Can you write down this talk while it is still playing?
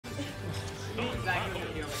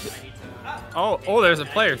Oh, there's a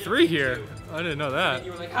player 3 here. I didn't know that.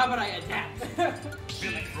 You were like, how about I adapt?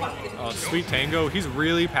 Sweet Tango, he's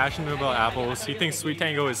really passionate about apples. He thinks Sweet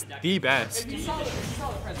Tango is the best.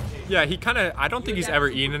 Yeah, I don't think he's ever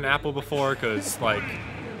eaten an apple before because, like,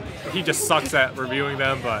 he just sucks at reviewing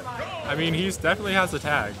them, but, I mean, he's definitely has the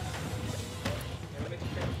tag.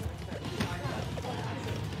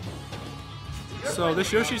 So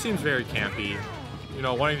this Yoshi seems very campy, you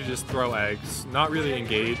know, wanting to just throw eggs, not really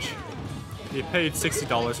engage. He paid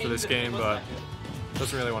 $60 for this game, but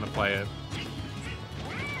doesn't really want to play it.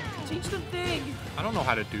 Change the thing. I don't know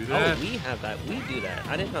how to do that. Oh, we have that. We do that.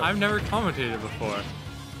 I didn't know. I've never commentated before.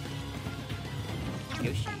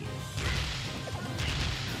 Yoshi.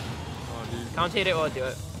 Oh, dude. Commentate it or do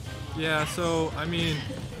it. Yeah, so, I mean,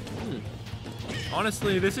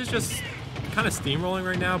 honestly, this is just kind of steamrolling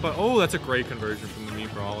right now, but oh, that's a great conversion from the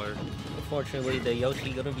Mii Brawler. Unfortunately, the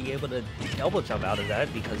Yoshi gonna be able to double jump out of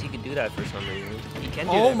that because he can do that for some reason. He can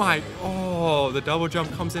do that. Oh, the double jump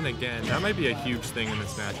comes in again. That might be a huge thing in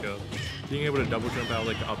this matchup. Being able to double jump out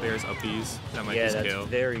like the up airs, uppies, that might just kill. Yeah, that's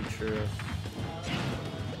very true.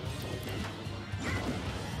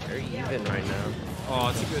 Very even right now. Oh,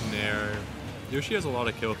 it's a good nair. Yoshi has a lot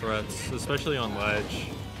of kill threats, especially on ledge.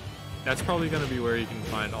 That's probably going to be where he can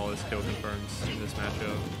find all his kill confirms in this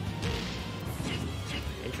matchup.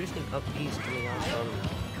 Interesting up piece coming out from.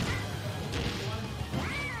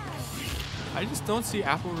 I just don't see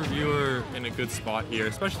Apple Reviewer in a good spot here,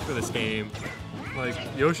 especially for this game. Like,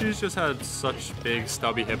 Yoshi's just had such big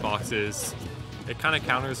stubby hitboxes. It kind of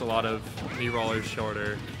counters a lot of Mii Brawler's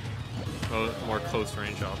shorter, more close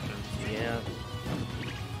range options. Yeah.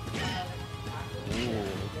 Ooh.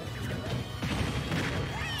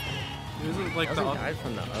 Like that was a guy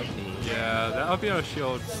from the uppy. Yeah, that uppy out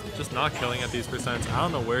shield's just not killing at these percents. I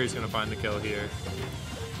don't know where he's going to find the kill here.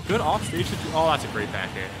 Good off stage. Oh, that's a great back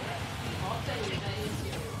air.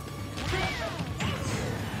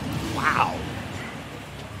 Wow.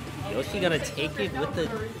 Yoshi gonna take it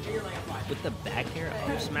with the back air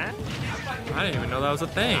up smash? I didn't even know that was a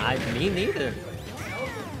thing. Me neither.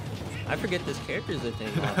 I forget this character's a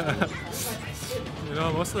thing often. You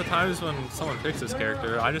know, most of the times when someone picks this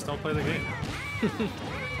character, I just don't play the game.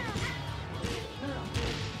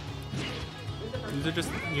 These are just,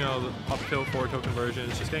 you know, the up tilt forward tilt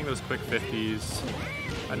conversions, just getting those quick 50s.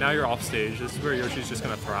 And now you're off stage. This is where Yoshi's just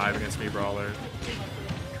going to thrive against Mii Brawler.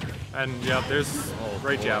 And yeah, there's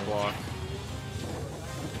great jab block.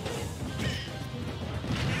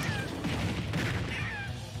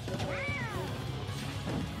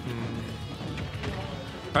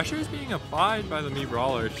 Pressure is being applied by the Mii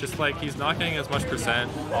Brawler. It's just like he's not getting as much percent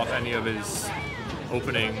off any of his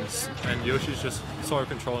openings, and Yoshi's just sort of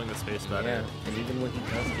controlling the space better. Yeah, and even when he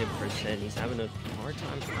does get percent, he's having a hard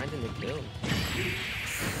time finding the kill.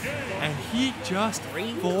 And he just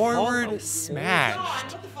forward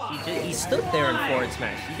smashed. He stood there and forward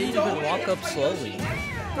smashed. He didn't even walk up slowly.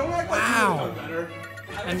 Wow.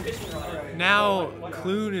 And now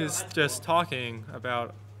Clune is just talking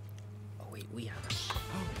about. Oh wait, we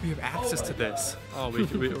have access to this. Oh, we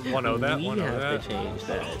 1-0 that. We have to change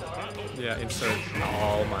that. Yeah, insert.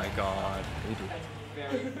 Oh my god. We do.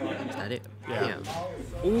 Is that it? Yeah.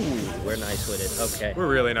 Ooh, we're nice with it. Okay.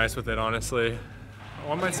 We're really nice with it, honestly.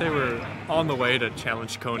 One might say we're on the way to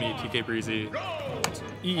challenge Coney, TK Breezy.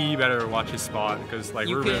 EE better watch his spot because like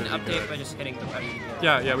we're really good. You can update by just hitting the button.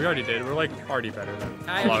 Yeah, we already did. We're like already better than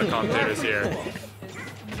a lot of commentators here.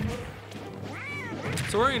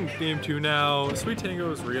 So we're in game 2 now. Sweet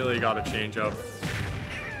Tango's really got to change up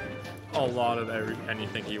a lot of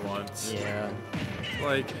anything he wants. Yeah.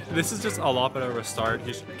 Like, this is just a lot better of a start.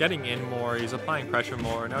 He's getting in more, he's applying pressure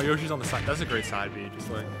more. Now Yoshi's on the side. That's a great side B, just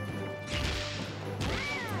like.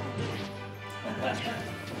 I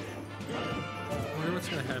wonder what's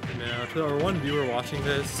gonna happen now. To our one viewer watching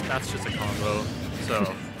this, that's just a combo.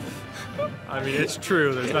 So, I mean, it's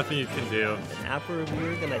true. There's nothing you can do. An Apple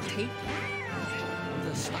reviewer gonna take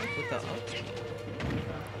the stock with the up.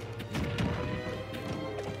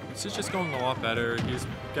 This is just going a lot better. He's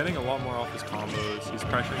getting a lot more off his combos. He's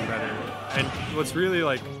pressuring better. And what's really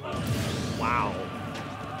like, wow.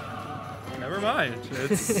 Never mind.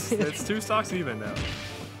 It's 2 stocks even now.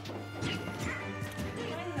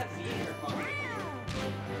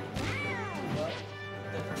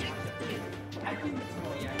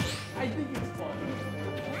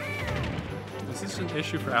 This is an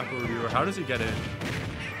issue for Apple Reviewer. How does he get in?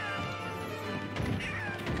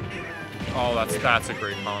 Oh, that's a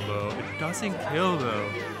great combo. It doesn't kill though.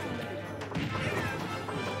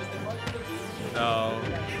 No,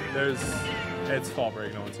 it's fall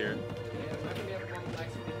break. No one's here.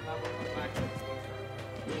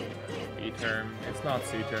 term. It's not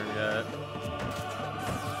C term yet.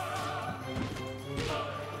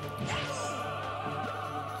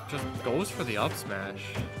 Just goes for the up smash.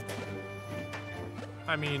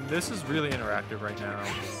 I mean, this is really interactive right now.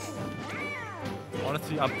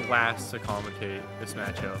 Honestly, a blast to commentate this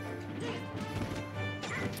matchup.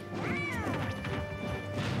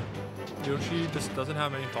 Yoshi just doesn't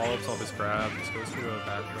have any follow-ups off his grab. Just goes through a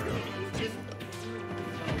back throw.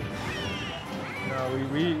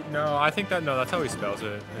 No, I think that's how he spells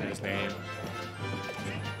it in his name.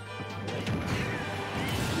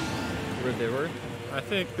 Reviewer? I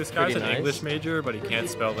think this guy's Pretty an nice. English major, but he can't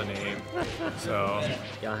spell the name. So,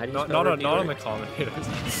 Yeah, how do you not spell on reviewer? the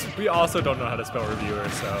commentators. We also don't know how to spell reviewer,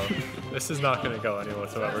 so this is not going to go any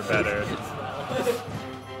whatsoever better.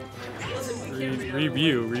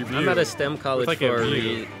 Review. I'm at a STEM college like a for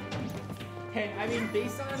view. Hey, I mean,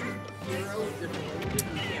 based on heroes, different languages,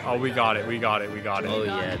 you can't. Oh, we got it. Oh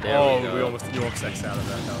yeah, there Oh, we go. you almost X'd out of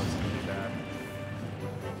that. That was really bad.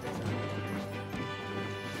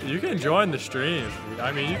 You can join the stream.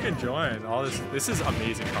 I mean, you can join all this. This is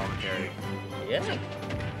amazing commentary. Yeah.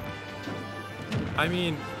 I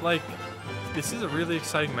mean, like, this is a really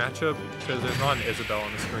exciting matchup because there's not an Isabelle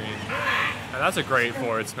on the screen. And that's a great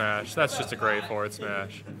forward smash. That's just a great forward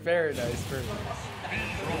smash. Very nice. Very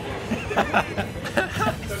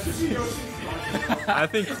I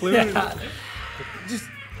think Clune. nice. Just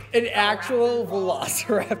an actual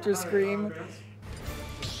Velociraptor scream.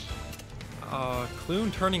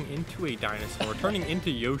 Clune turning into a dinosaur, turning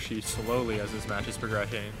into Yoshi slowly as this match is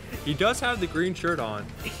progressing. He does have the green shirt on.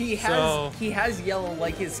 He So- has yellow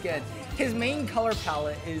like his skin. His main color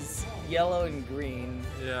palette is yellow and green,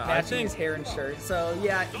 Yeah, I matching think- his hair and shirt. So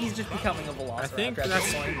yeah, he's just becoming a Velociraptor I think at that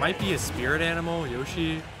this point. might be his spirit animal,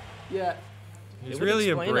 Yoshi. Yeah. He's It would really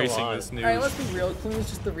explain a embracing lot. this news. All right, let's be real. Clune is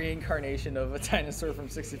just the reincarnation of a dinosaur from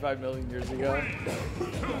 65 million years ago.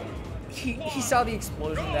 He saw the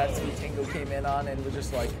explosion that Sweet Tango came in on and was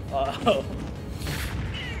just like, oh.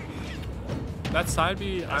 That side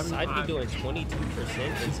B, I'd be doing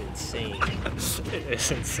 22% is insane. It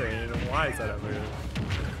is insane. Why is that a move?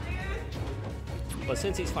 But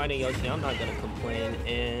since he's fighting Yoshi, I'm not gonna complain.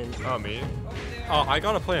 And Oh, me? Oh, I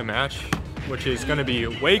gotta play a match, which is gonna be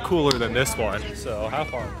way cooler than this one. So have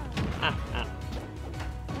fun.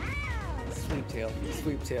 Sweep tail.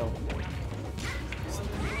 Sweep tail.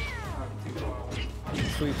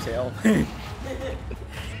 Sweep tail.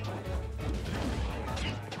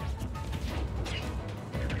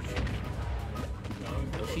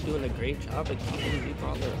 Yoshi doing a great job of keeping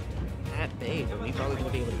V-Brawler at bay. Are V-Brawler gonna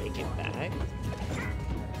be able to make it back?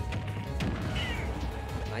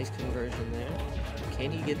 Nice conversion there.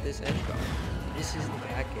 Can he get this edge guard? This is the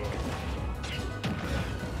back air.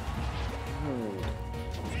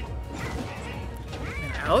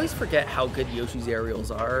 I always forget how good Yoshi's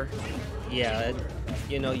aerials are. Yeah,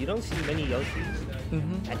 you know, you don't see many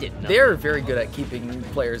Yoshis. I did not. They're very good at keeping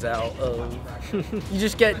players out of. You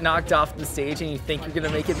just get knocked off the stage and you think you're gonna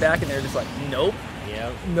make it back, and they're just like, nope, Yeah.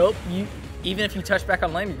 nope. You even if you touch back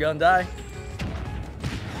on lane, you're gonna die.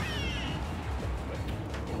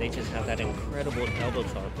 And they just have that incredible elbow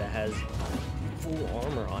chop that has full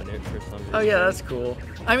armor on it for some reason. Oh yeah, that's cool.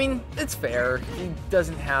 I mean, it's fair. He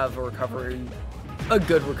doesn't have a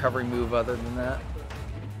good recovery move other than that.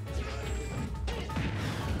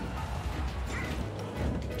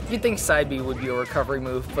 You'd think side B would be a recovery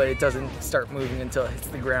move, but it doesn't start moving until it hits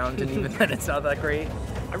the ground, and even then it's not that great.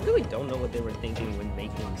 I really don't know what they were thinking when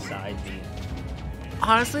making side B.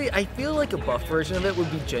 Honestly, I feel like a buff version of it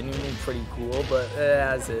would be genuinely pretty cool, but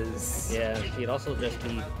as is. Yeah, he'd also just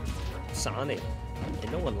be Sonic,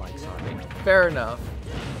 and no one likes Sonic. Fair enough.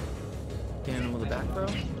 Getting him with a back throw.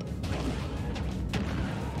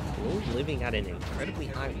 Clune living at an incredibly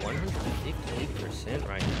high 158%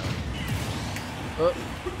 right now. Oh.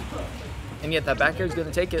 And yet that back air is going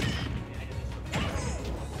to take it.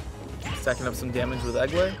 Stacking up some damage with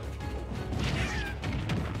Eggway.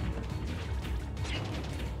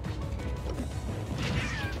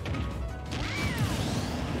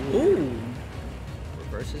 Ooh.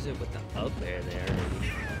 Reverses it with the up air there.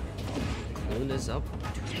 Clune is up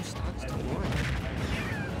 2 stocks to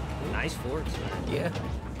 1. Nice forward smash. Yeah.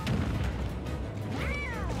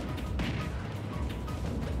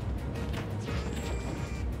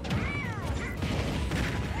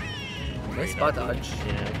 Nice spot dodge.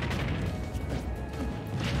 Yeah.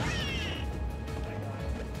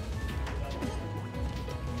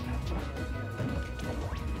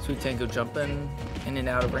 Sweet Tango jumping in and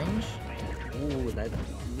out of range. Ooh, that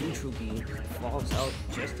neutral beam falls out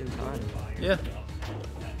just in time. Yeah.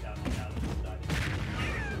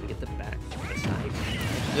 We get the back, the side.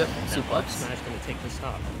 Yep, That up suplex. smash gonna take the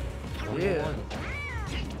stop. Yeah. 1-1.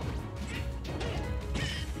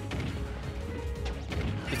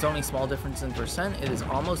 It's only small difference in percent. It is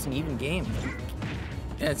almost an even game.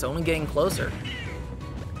 And it's only getting closer.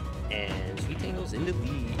 And Sweet Tango's in the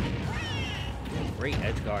lead. Great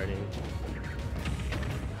edge guarding.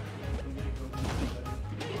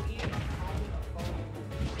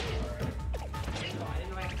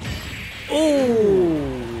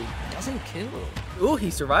 Ooh! Doesn't kill. Ooh, he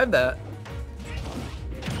survived that.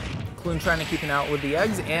 Clune trying to keep him out with the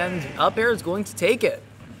eggs, and up air is going to take it.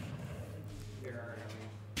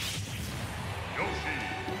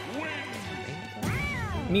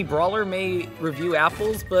 Me, Brawler, may review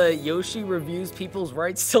apples, but Yoshi reviews people's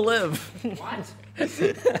rights to live. What?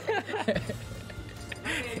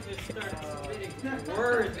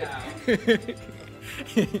 Words out.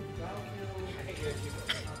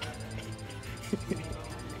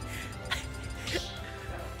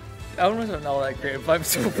 I wasn't all that creative. I'm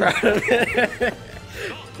so proud of it.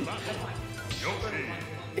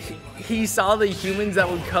 He saw the humans that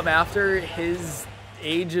would come after his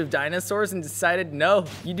age of dinosaurs and decided, no,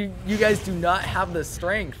 you guys do not have the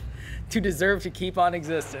strength to deserve to keep on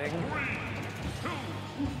existing.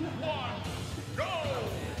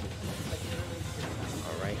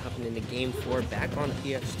 Alright, hopping into game 4, back on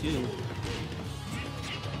PS2.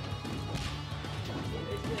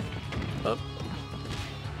 Oh.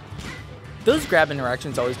 Those grab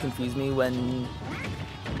interactions always confuse me when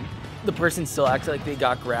the person still acts like they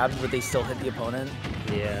got grabbed, but they still hit the opponent.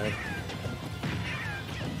 Yeah.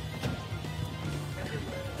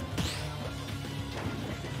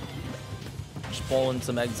 Just pulling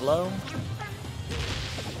some eggs low.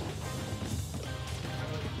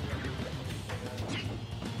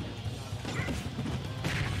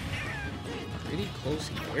 Pretty close,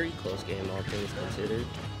 very close game, all things considered.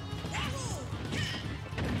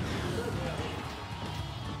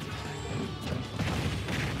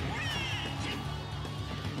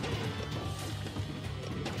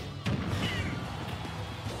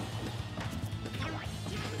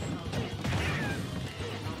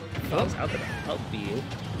 Falls out of the up B.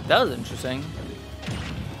 That was interesting.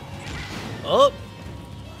 Oh,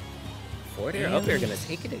 Forward air, up air, gonna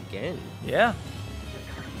take it again. yeah.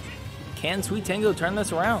 Can Sweet Tango turn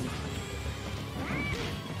this around?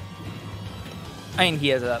 I mean, he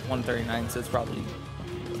has that 139, so it's probably...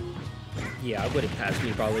 Yeah, I would have passed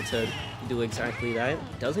me probably to do exactly that.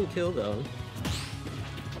 Doesn't kill though.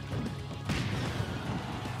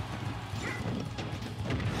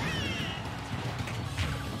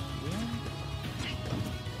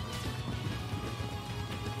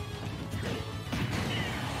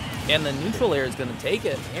 And the neutral air is going to take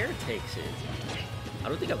it. Air takes it. I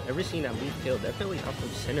don't think I've ever seen that move kill. Definitely off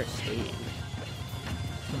of center stage.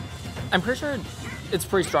 I'm pretty sure it's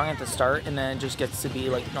pretty strong at the start, and then it just gets to be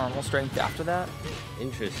like normal strength after that.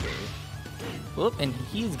 Interesting. Whoop, and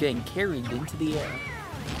he's getting carried into the air.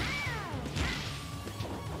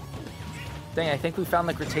 Dang, I think we found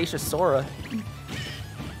the Cretaceous Sora.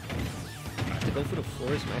 To go for the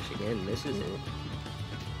floor smash again, misses it.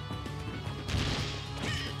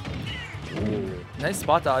 Ooh. Nice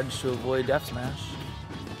spot dodge to avoid F smash.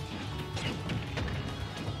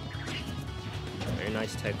 Very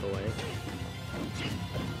nice tech away.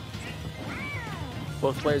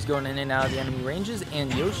 Both players going in and out of the enemy ranges,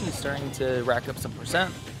 and Yoshi's starting to rack up some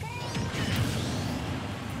percent.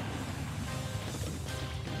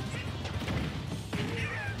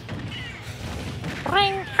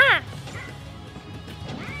 Ring, ha!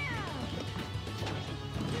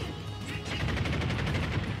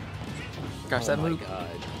 Gosh, that Oh my move, god.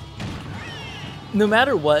 no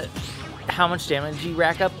matter what, how much damage you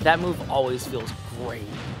rack up, that move always feels great.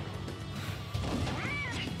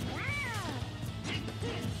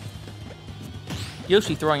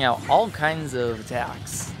 Yoshi throwing out all kinds of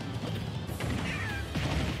attacks.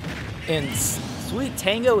 And Sweet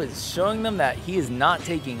Tango is showing them that he is not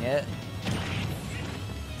taking it.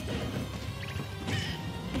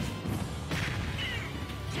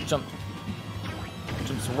 Jumps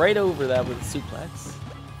right over that with a suplex.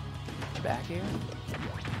 Back air.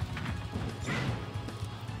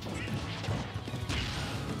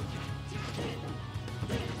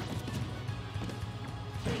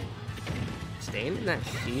 Staying in that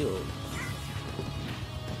shield.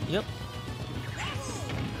 Yep.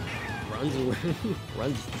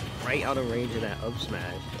 Runs right out of range of that up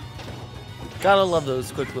smash. Gotta love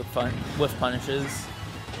those quick whiff punishes.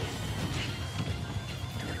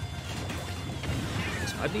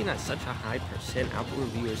 This Despite being at such a high percent, Apple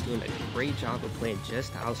Reviewer is doing a great job of playing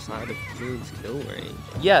just outside of Clune's kill range.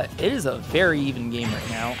 Yeah, it is a very even game right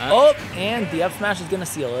now. Oh, and the F smash is gonna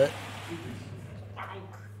seal it.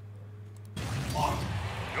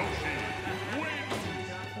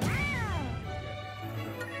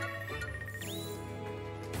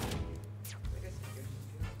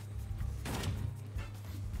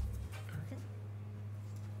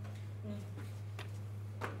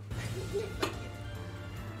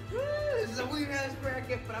 This is a weird ass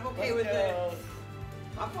bracket, but I'm okay with it.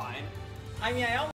 I'm fine. I mean, I